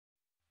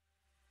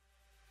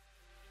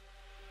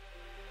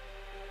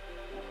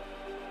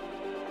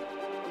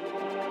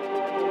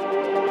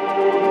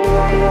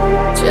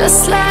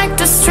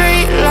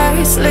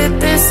just lit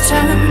this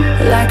town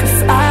like a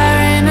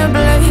fire in a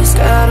blaze,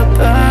 gotta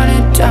burn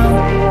it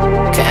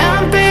down.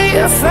 Can't be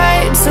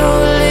afraid to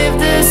leave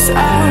this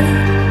out.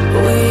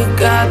 We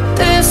got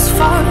this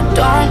far,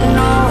 don't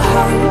know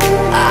how.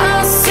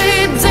 I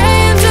see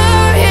danger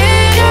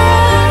in your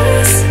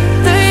eyes.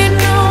 They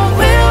know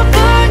we'll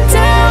burn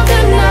down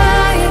the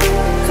night.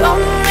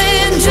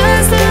 Coming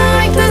just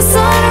like the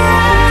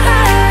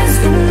sunrise.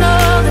 You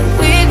know that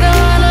we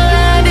gonna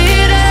let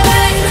it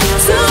rain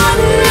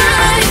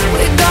tonight.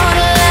 We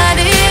gonna let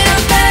it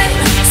rain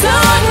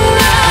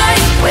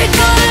tonight. We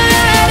gonna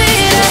let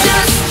it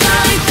just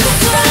like the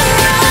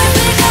sunrise.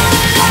 We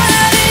gonna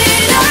let it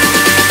rain.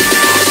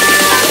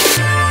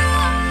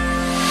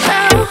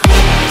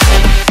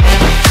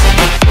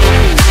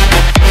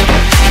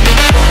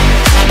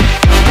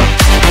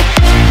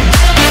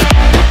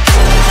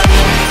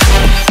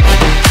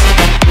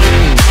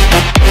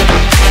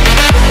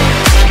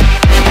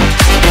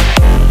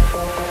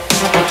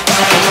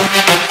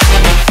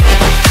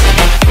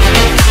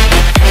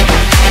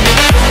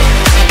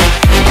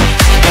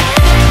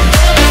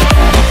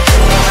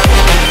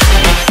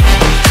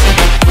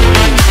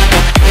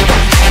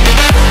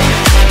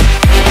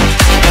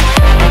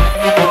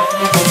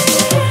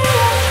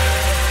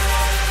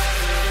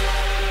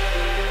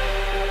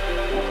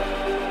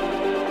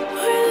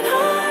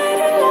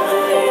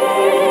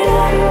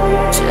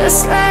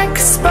 Just like a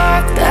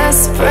spark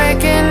that's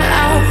breaking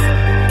out.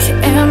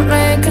 Can't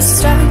make a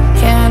stop,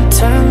 can't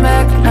turn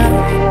back now.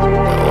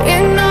 We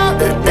know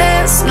that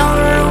there's no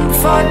room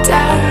for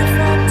doubt.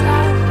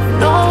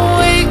 No,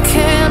 we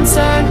can't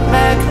turn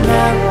back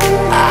now.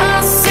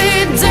 I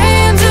see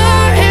danger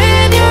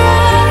in your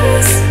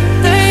eyes.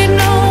 They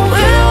know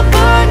we'll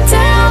burn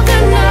down the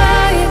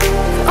night.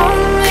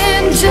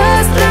 Coming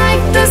just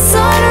like the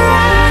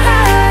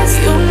sunrise.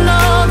 You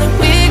know that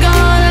we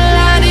gonna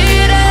let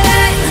it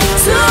rain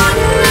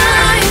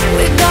tonight.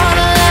 We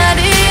gonna let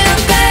it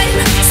rain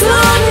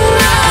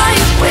tonight.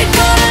 We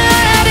gonna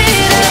let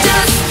it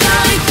just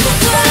like the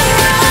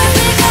sunrise.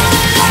 We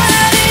gonna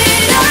let it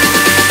rain.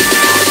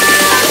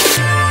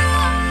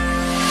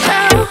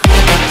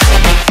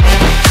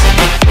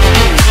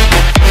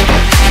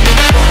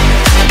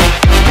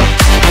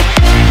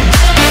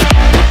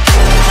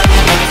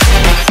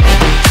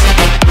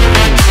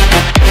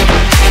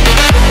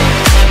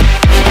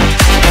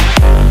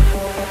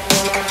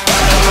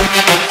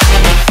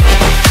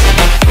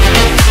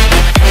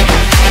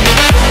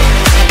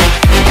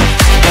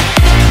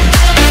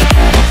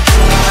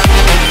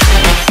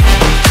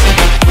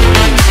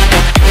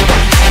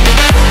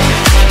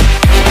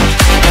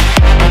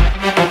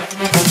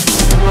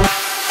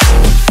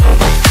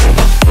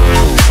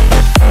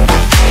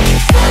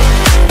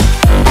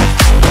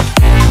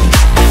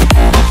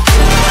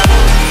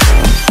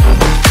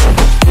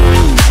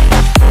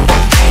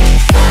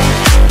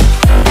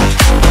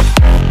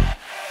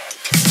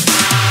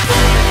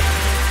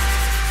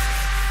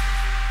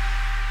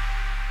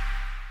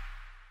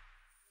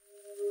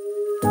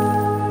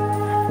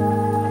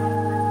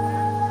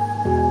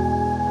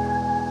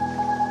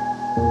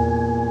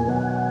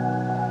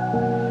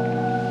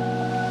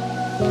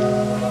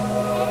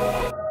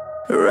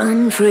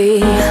 Run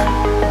free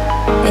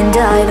and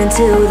dive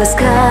into the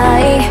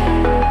sky.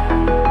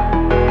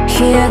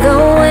 Hear the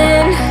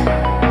wind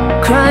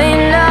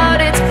crying out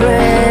its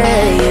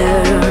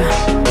prayer.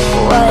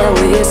 Why are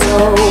we so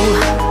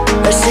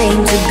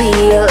ashamed to be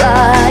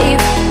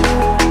alive?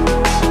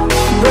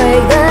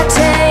 Break the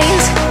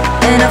chains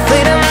and our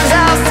freedom's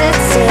ours to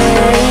take.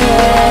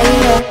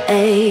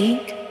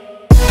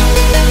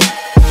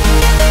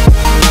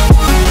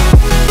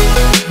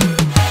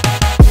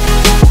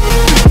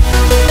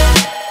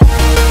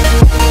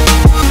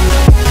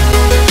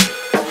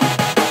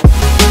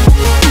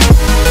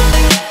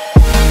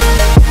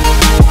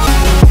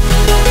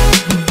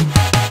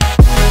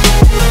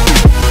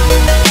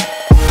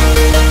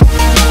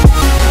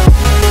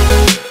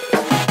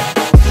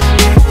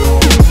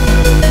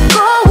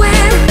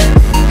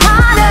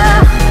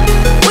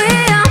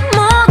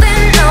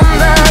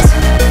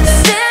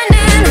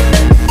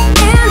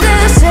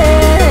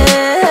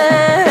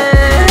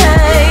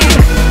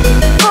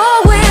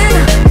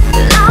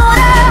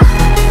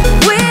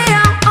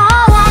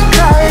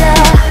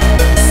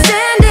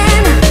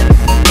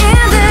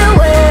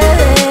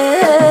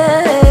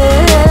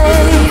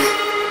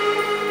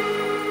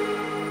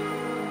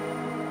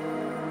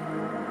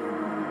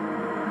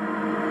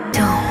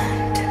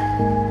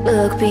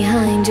 Look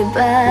behind your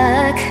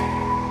back.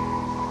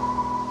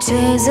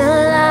 Chase a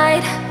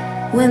light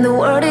when the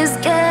world is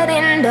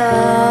getting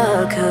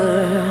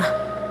darker.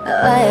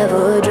 I have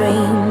a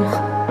dream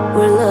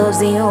where love's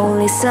the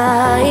only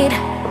side.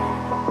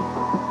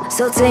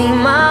 So take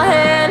my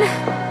hand,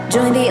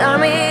 join the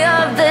army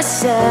of the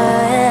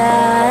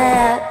shadows.